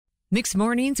Mixed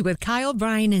Mornings with Kyle,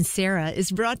 Brian, and Sarah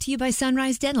is brought to you by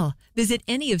Sunrise Dental. Visit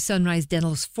any of Sunrise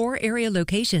Dental's 4 area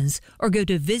locations or go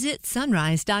to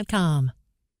visitsunrise.com.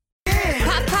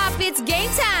 Pop, pop, it's game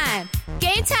time.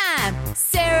 Game time.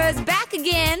 Sarah's back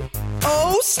again.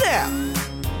 Oh, snap.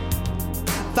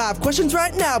 5 questions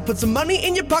right now. Put some money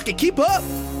in your pocket. Keep up.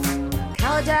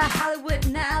 College of Hollywood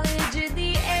knowledge in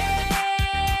the air.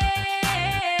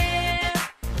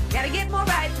 Gotta get more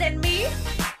right than me.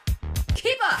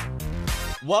 Keep up.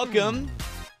 Welcome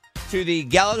to the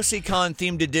GalaxyCon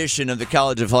themed edition of the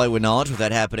College of Hollywood Knowledge, with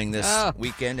that happening this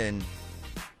weekend in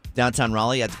downtown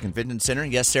Raleigh at the Convention Center.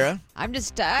 Yes, Sarah? I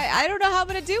don't know how I'm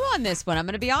going to do on this one. I'm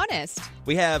going to be honest.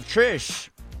 We have Trish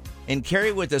and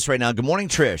Cary with us right now. Good morning,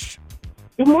 Trish.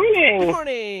 Good morning. Good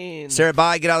morning. Sarah,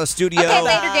 bye. Get out of the studio. Okay,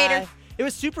 later, Gator. It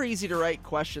was super easy to write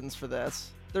questions for this.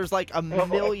 There's like a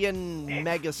million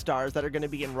megastars that are going to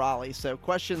be in Raleigh, so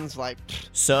questions like...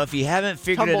 So if you haven't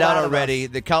figured it out already,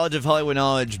 the College of Hollywood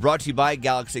Knowledge brought to you by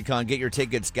GalaxyCon. Get your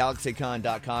tickets,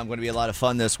 galaxycon.com. Going to be a lot of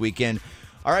fun this weekend.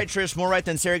 All right, Trish, more right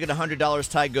than Sarah. Get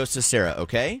 $100. Tie goes to Sarah,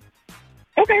 okay?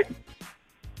 Okay.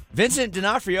 Vincent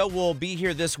D'Onofrio will be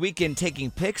here this weekend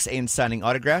taking pics and signing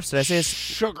autographs. Did I say this?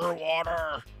 Sugar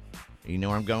water. You know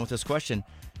where I'm going with this question.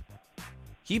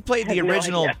 He played the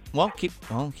original... No keep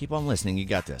on listening. You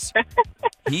got this.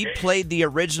 He played the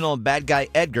original bad guy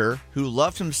Edgar, who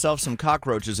loved himself some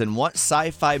cockroaches, in what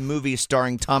sci-fi movie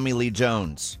starring Tommy Lee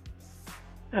Jones?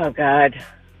 Oh, God.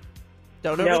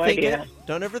 Don't No overthink idea. it.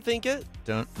 Don't overthink it.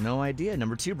 No idea.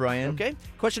 Number 2, Brian. Okay.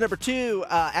 Question number 2.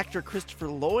 Actor Christopher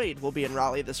Lloyd will be in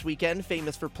Raleigh this weekend,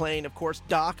 famous for playing, of course,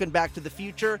 Doc in Back to the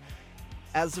Future,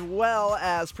 as well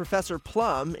as Professor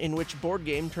Plum in which board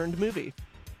game turned movie?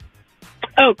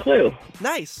 Oh, Clue.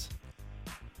 Nice.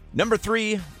 Number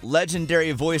 3,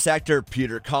 legendary voice actor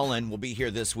Peter Cullen will be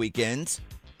here this weekend.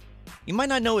 You might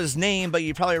not know his name, but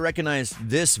you probably recognize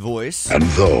this voice. And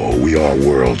though we are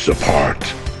worlds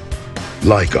apart,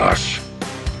 like us,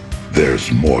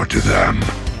 there's more to them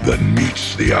than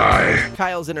meets the eye.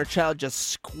 Kyle's inner child just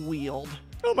squealed.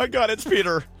 Oh my God, it's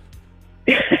Peter.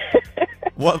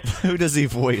 Who does he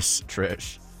voice,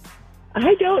 Trish?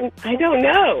 I don't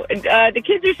know. The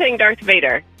kids are saying Darth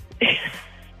Vader.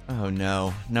 Oh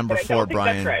no. Number I 4, don't think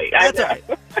Brian. That's right. That's all right.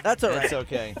 That's all right. That's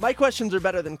okay. My questions are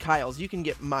better than Kyle's. You can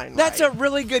get mine That's right. a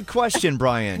really good question,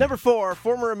 Brian. Number 4,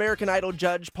 former American Idol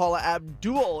judge Paula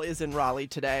Abdul is in Raleigh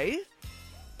today.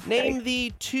 Name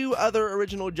the 2 other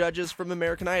original judges from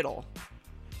American Idol.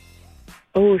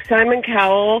 Oh, Simon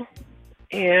Cowell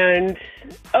and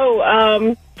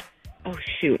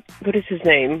shoot, what is his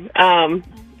name?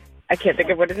 I can't think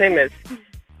of what his name is.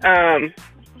 No,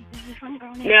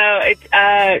 it's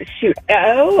I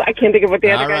can't think of what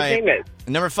the other guy's name is.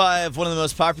 Number 5, one of the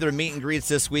most popular meet and greets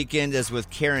this weekend is with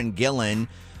Karen Gillan.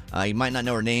 You might not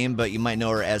know her name, but you might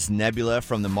know her as Nebula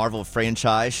from the Marvel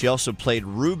franchise. She also played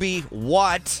Ruby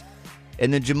Watt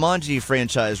in the Jumanji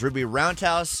franchise. Ruby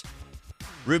Roundhouse,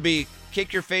 Ruby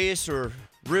Kick Your Face, or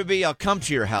Ruby I'll Come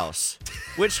to Your House.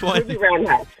 Which one? Ruby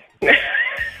Roundhouse.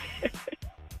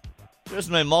 There's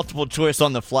my multiple choice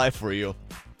on the fly for you.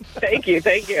 Thank you.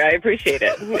 I appreciate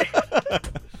it.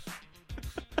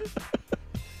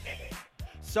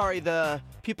 Sorry, the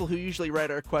people who usually write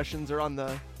our questions are on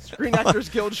the Screen Actors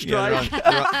Guild strike.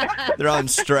 They're on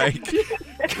strike.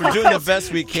 We're doing the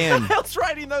best we can. Kyle's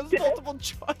writing those multiple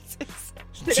choices.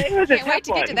 Today was a Can't wait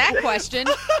to get to that question.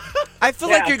 I feel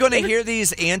like you're going to hear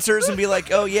these answers and be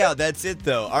like, oh, yeah, that's it,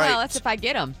 though. All right. Well, that's if I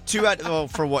get them.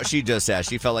 For what she just asked,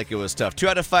 she felt like it was tough. 2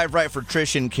 out of 5 right for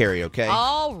Trish and Cary, okay?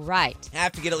 All right.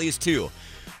 Have to get at least 2.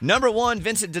 Number 1,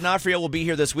 Vincent D'Onofrio will be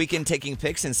here this weekend taking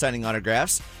pics and signing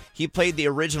autographs. He played the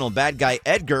original bad guy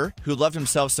Edgar, who loved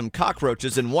himself some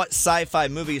cockroaches, in what sci-fi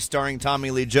movie starring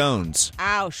Tommy Lee Jones?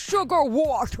 Ow, sugar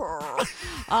water.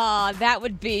 That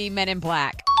would be Men in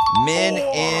Black. Men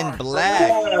in Black.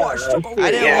 I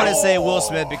didn't want to say Will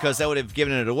Smith because that would have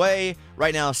given it away.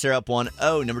 Right now, Sarah up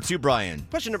 1-0. Number 2, Brian.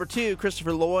 Question number 2,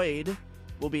 Christopher Lloyd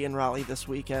will be in Raleigh this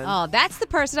weekend. Oh, that's the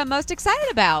person I'm most excited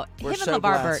about. We're Him so and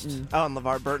LeVar blessed. Burton. Oh, and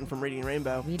LeVar Burton from Reading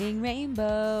Rainbow. Reading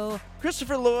Rainbow.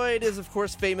 Christopher Lloyd is, of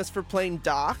course, famous for playing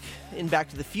Doc in Back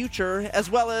to the Future,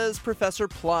 as well as Professor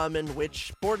Plum in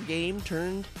which board game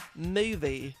turned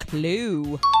movie.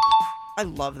 Clue. I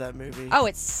love that movie. Oh,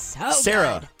 it's so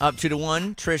Sarah, good. up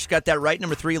 2-1. Trish got that right.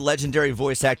 Number 3, legendary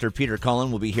voice actor Peter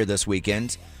Cullen will be here this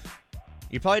weekend.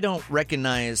 You probably don't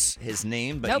recognize his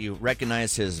name, but Nope. you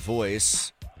recognize his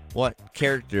voice. What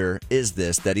character is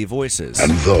this that he voices?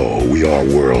 And though we are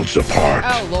worlds apart,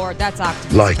 Oh, Lord, that's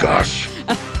Optimus like Prime. us,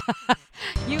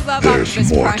 You love there's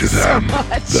Optimus more Prime to so them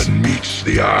much. than meets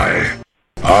the eye.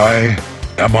 I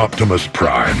am Optimus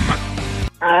Prime.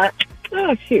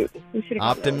 Oh, shoot. We should've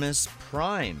got Optimus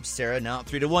Prime. Sarah, now up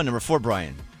 3-1. Number 4,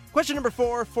 Brian. Question number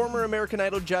 4. Former American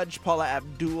Idol judge Paula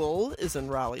Abdul is in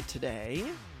Raleigh today.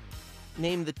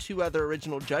 Name the 2 other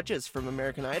original judges from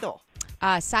American Idol.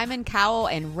 Simon Cowell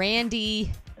and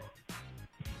Randy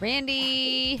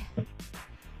Roberts.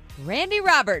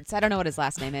 I don't know what his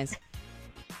last name is.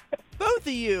 Both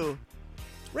of you.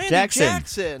 Randy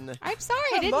Jackson. I'm sorry,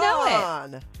 I Come didn't know it.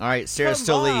 on. All right, Sarah Come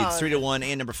still on. leads 3-1.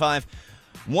 And number 5.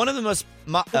 One of the most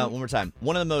one more time.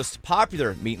 One of the most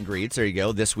popular meet and greets, there you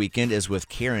go, this weekend is with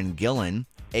Karen Gillan,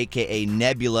 aka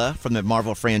Nebula from the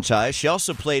Marvel franchise. She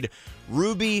also played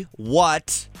Ruby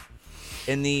Watt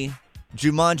in the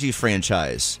Jumanji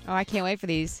franchise. Oh, I can't wait for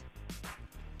these.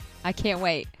 I can't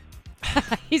wait.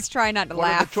 He's trying not to What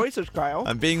are laugh. the choices, Kyle?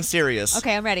 I'm being serious.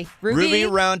 Okay, I'm ready. Ruby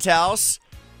Roundhouse,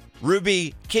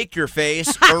 Ruby Kick Your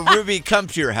Face, or Ruby Come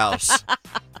to Your House.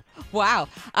 Wow.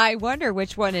 I wonder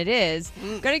which one it is.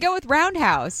 Gonna go with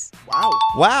Roundhouse. Wow.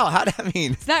 Wow, I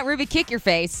mean, It's not Ruby Kick Your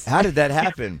Face. how did that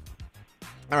happen?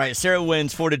 All right, Sarah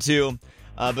wins 4-2.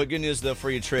 But good news, though, for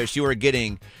you, Trish. You are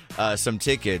getting some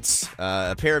tickets,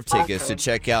 a pair of tickets to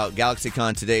check out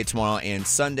GalaxyCon today, tomorrow, and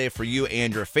Sunday for you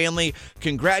and your family.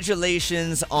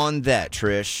 Congratulations on that,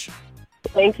 Trish.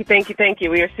 Thank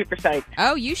you. We are super psyched.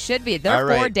 Oh, you should be. They're All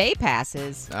right. 4-day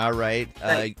passes. All right.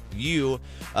 You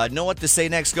know what to say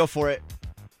next. Go for it.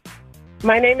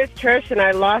 My name is Trish, and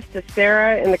I lost to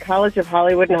Sarah in the College of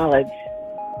Hollywood Knowledge.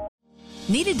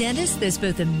 Need a dentist that's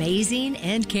both amazing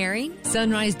and caring?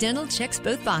 Sunrise Dental checks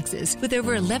both boxes with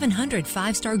over 1,100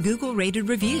 5-star Google-rated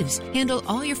reviews. Handle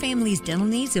all your family's dental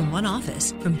needs in one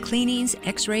office, from cleanings,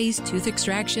 x-rays, tooth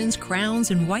extractions,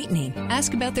 crowns, and whitening.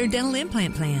 Ask about their dental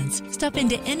implant plans. Stop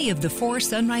into any of the 4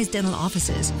 Sunrise Dental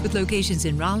offices with locations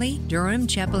in Raleigh, Durham,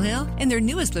 Chapel Hill, and their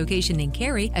newest location in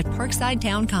Cary at Parkside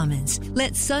Town Commons.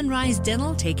 Let Sunrise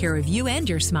Dental take care of you and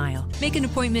your smile. Make an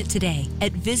appointment today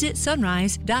at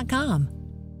visitsunrise.com.